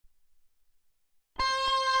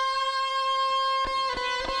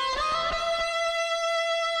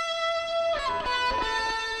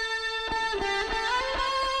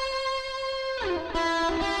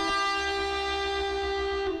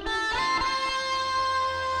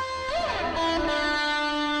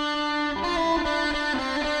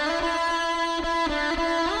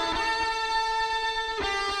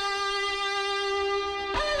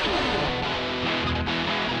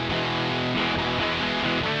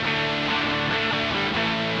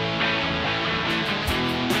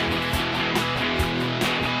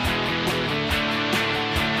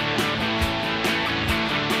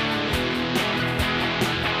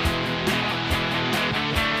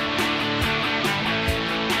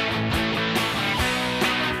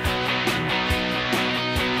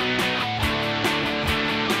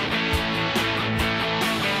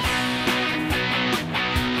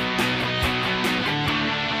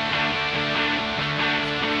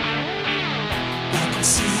can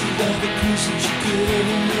see by the clues that you give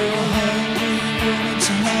and you're a hungry woman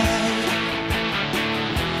tonight.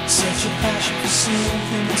 Such a passion for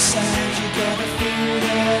something inside, you gotta feel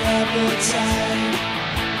that appetite.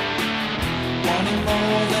 Wanting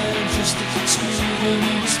more than just a between, and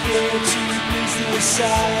you whisper to please the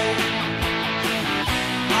side.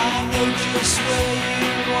 I know just where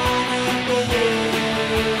you wanna go.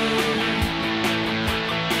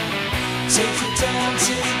 Take you down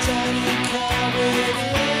to the dining car with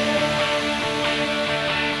me.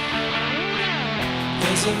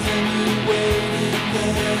 There's a menu waiting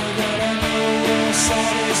there that I know will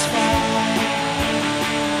satisfy.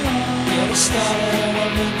 Get a started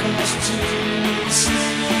on the cost to see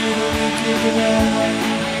you look around.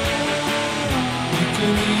 You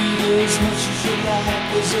can eat as much as you like,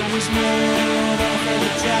 there's always more offer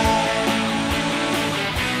to try.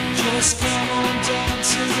 Just come on down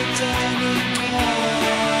to the dining car.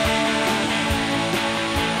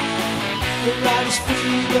 The ride is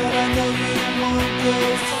free, but I know you won't go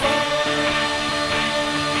far.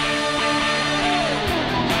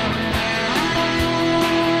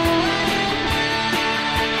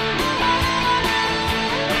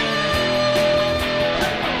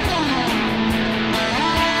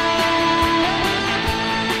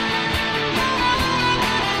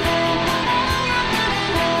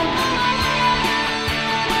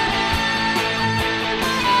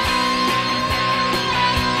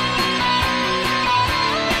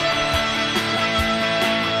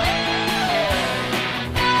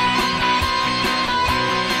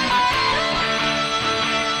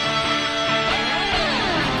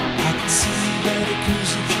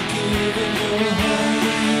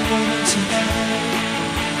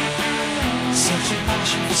 Such a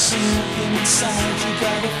passion for something inside, you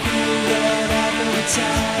gotta feel that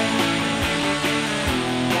appetite.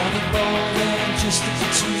 Wanting more than just a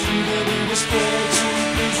between, and it was spread to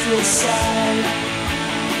the side.